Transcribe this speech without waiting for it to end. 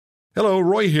Hello,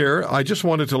 Roy here. I just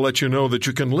wanted to let you know that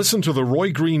you can listen to The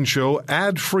Roy Green Show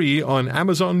ad-free on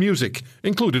Amazon Music,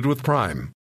 included with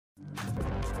Prime.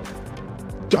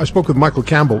 I spoke with Michael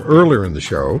Campbell earlier in the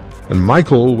show, and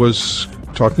Michael was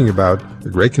talking about a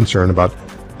great concern about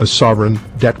a sovereign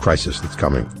debt crisis that's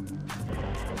coming.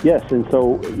 Yes, and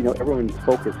so, everyone's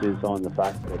focus is on the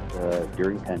fact that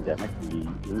during the pandemic, we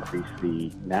increased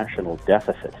the national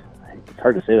deficit. It's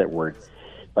hard to say that word.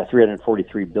 By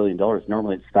 $343 billion.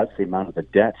 Normally, that's the amount of the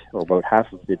debt, or about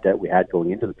half of the debt we had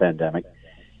going into the pandemic.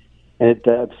 And it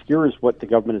obscures what the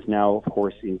government is now, of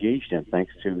course, engaged in,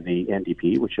 thanks to the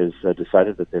NDP, which has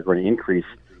decided that they're going to increase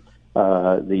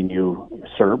the new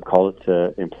CERB, call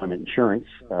it employment insurance,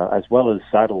 as well as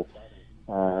saddle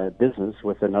business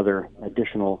with another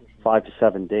additional 5 to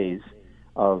 7 days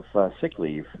of sick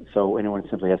leave. So anyone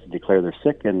simply has to declare they're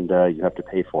sick, and you have to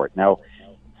pay for it. Now,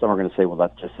 some are going to say, well,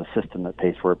 that's just the system that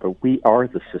pays for it, but we are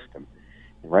the system.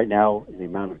 And right now, the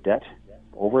amount of debt,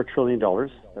 over $1 trillion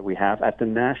that we have at the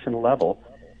national level,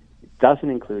 doesn't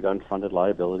include unfunded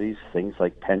liabilities, things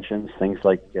like pensions, things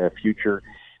like future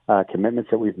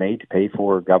commitments that we've made to pay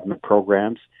for government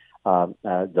programs.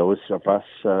 Those of us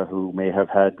who may have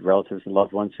had relatives and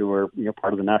loved ones who are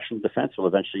part of the national defense will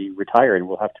eventually retire and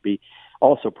will have to be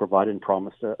also provided and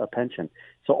promised a pension.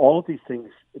 So all of these things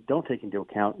don't take into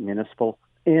account municipal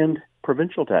and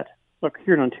provincial debt. Look,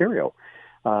 here in Ontario,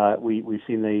 we've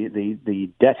seen the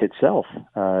debt itself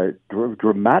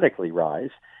dramatically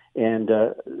rise, and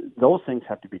those things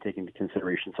have to be taken into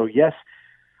consideration. So yes,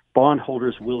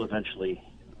 bondholders will eventually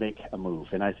make a move,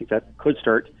 and I think that could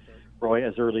start, Roy,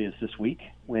 as early as this week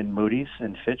when Moody's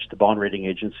and Fitch, the bond rating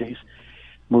agencies,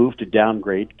 move to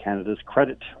downgrade Canada's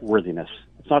credit worthiness.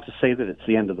 It's not to say that it's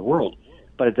the end of the world,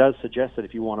 but it does suggest that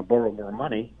if you want to borrow more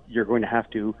money, you're going to have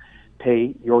to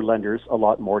pay your lenders a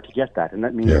lot more to get that. And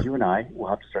that means you and I will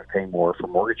have to start paying more for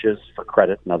mortgages, for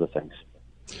credit, and other things.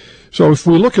 So if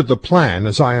we look at the plan,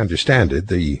 as I understand it,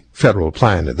 the federal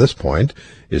plan at this point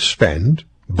is spend,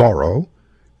 borrow,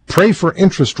 pray for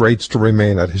interest rates to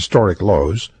remain at historic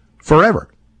lows forever.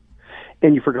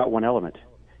 And you forgot one element.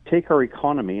 Take our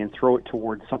economy and throw it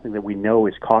towards something that we know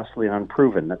is costly and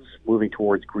unproven, that's moving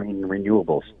towards green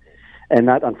renewables. And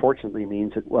that, unfortunately,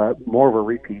 means that, more of a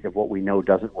repeat of what we know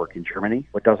doesn't work in Germany,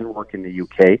 what doesn't work in the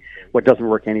UK, what doesn't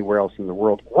work anywhere else in the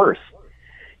world. Worse,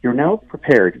 you're now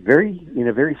prepared, in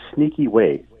a very sneaky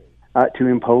way, to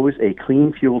impose a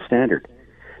clean fuel standard.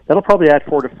 That'll probably add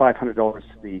 $400 to $500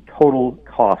 to the total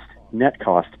cost, net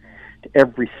cost, to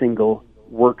every single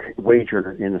wage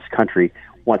earner in this country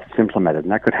once it's implemented.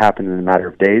 And that could happen in a matter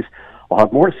of days. I'll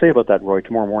have more to say about that, Roy,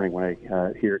 tomorrow morning when I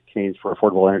hear at Canadians for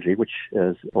Affordable Energy, which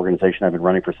is an organization I've been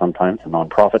running for some time. It's a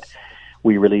nonprofit.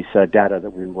 We release data that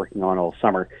we've been working on all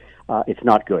summer. It's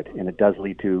not good, and it does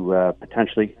lead to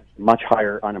potentially much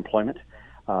higher unemployment,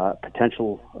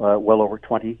 potential well over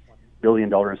 $20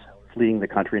 billion fleeing the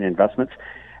country in investments.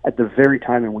 At the very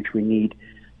time in which we need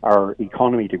our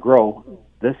economy to grow,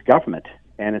 this government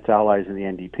and its allies in the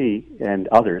NDP and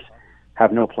others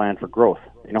have no plan for growth.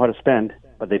 They know how to spend,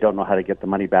 but they don't know how to get the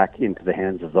money back into the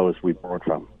hands of those we borrowed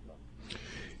from.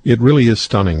 It really is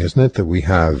stunning, isn't it, that we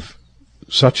have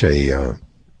such a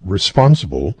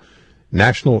responsible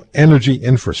national energy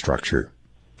infrastructure,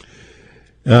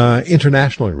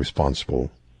 internationally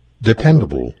responsible,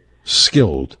 dependable,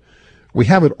 skilled. We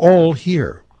have it all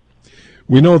here.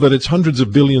 We know that it's hundreds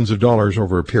of billions of dollars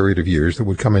over a period of years that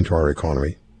would come into our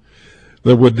economy,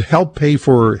 that would help pay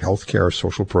for health care,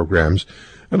 social programs,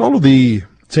 and all of the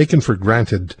taken for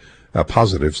granted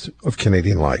positives of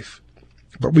Canadian life.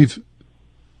 But we've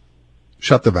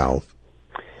shut the valve.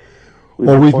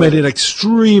 We've made it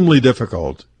extremely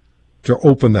difficult to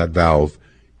open that valve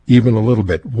even a little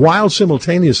bit, while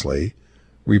simultaneously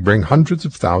we bring hundreds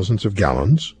of thousands of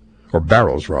gallons, or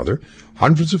barrels rather,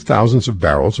 hundreds of thousands of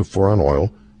barrels of foreign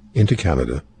oil into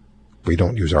Canada. We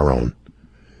don't use our own.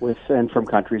 And from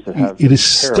countries that have it is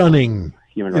stunning.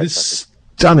 Human rights. It is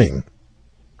stunning.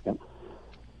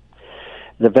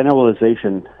 The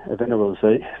Venezuelan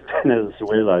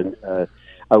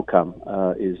outcome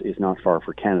is not far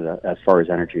for Canada as far as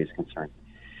energy is concerned.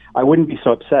 I wouldn't be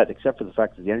so upset, except for the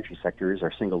fact that the energy sector is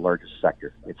our single largest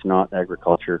sector. It's not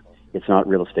agriculture. It's not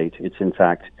real estate. It's in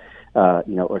fact,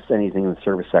 it's anything in the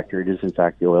service sector. It is in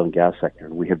fact the oil and gas sector.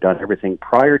 And we have done everything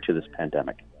prior to this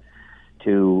pandemic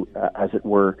to, as it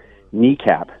were,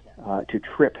 kneecap, to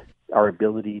trip our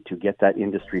ability to get that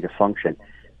industry to function.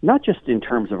 Not just in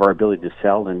terms of our ability to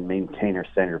sell and maintain our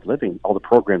standard of living, all the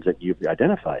programs that you've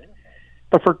identified,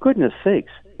 but for goodness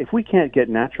sakes, if we can't get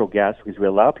natural gas because we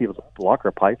allow people to block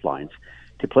our pipelines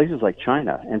to places like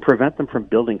China and prevent them from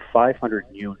building 500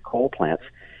 new coal plants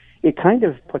it kind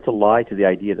of puts a lie to the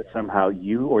idea that somehow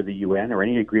you or the UN or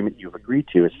any agreement you've agreed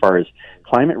to as far as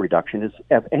climate reduction is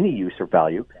of any use or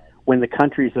value when the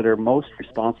countries that are most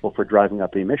responsible for driving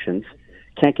up emissions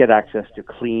can't get access to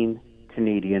clean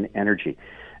Canadian energy.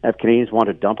 If Canadians want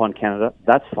to dump on Canada,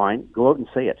 that's fine. Go out and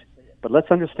say it. But let's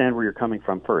understand where you're coming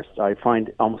from first. I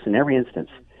find almost in every instance,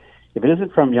 if it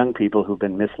isn't from young people who've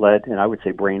been misled and I would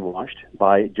say brainwashed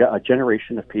by a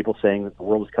generation of people saying that the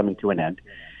world is coming to an end,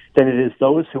 then it is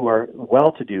those who are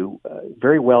well-to-do,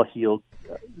 very well-heeled,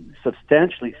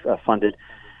 substantially funded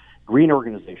green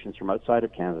organizations from outside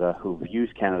of Canada who've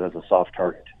used Canada as a soft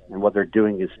target. And what they're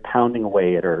doing is pounding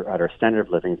away at our standard of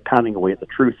living, pounding away at the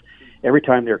truth. Every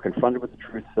time they're confronted with the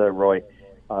truth, Roy,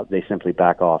 they simply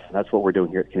back off. And that's what we're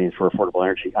doing here at Canadians for Affordable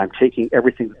Energy. I'm taking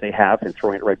everything that they have and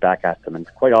throwing it right back at them. And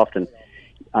quite often,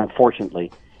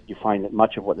 unfortunately, you find that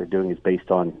much of what they're doing is based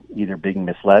on either being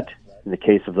misled. In the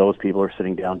case of those people who are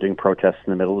sitting down doing protests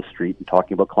in the middle of the street and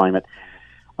talking about climate,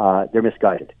 they're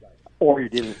misguided. Or you're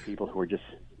dealing with people who are just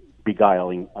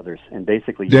beguiling others and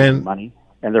basically using money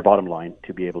and their bottom line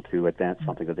to be able to advance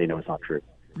something that they know is not true.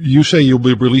 You say you'll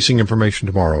be releasing information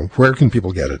tomorrow. Where can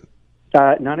people get it?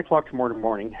 9 o'clock tomorrow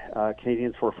morning,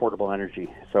 Canadians for Affordable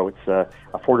Energy. So it's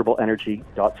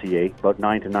affordableenergy.ca. About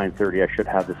 9 to 9:30, I should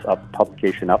have this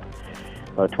publication up.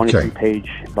 23-page,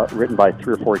 written by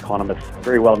 3 or 4 economists,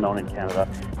 very well known in Canada,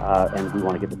 and we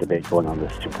want to get the debate going on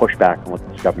this to push back on what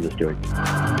this government is doing.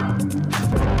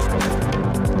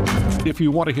 If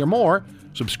you want to hear more,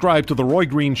 subscribe to The Roy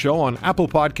Green Show on Apple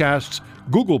Podcasts,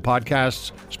 Google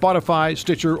Podcasts, Spotify,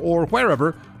 Stitcher, or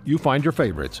wherever you find your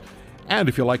favorites. And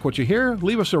if you like what you hear,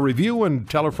 leave us a review and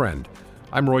tell a friend.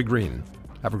 I'm Roy Green.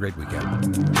 Have a great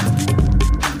weekend.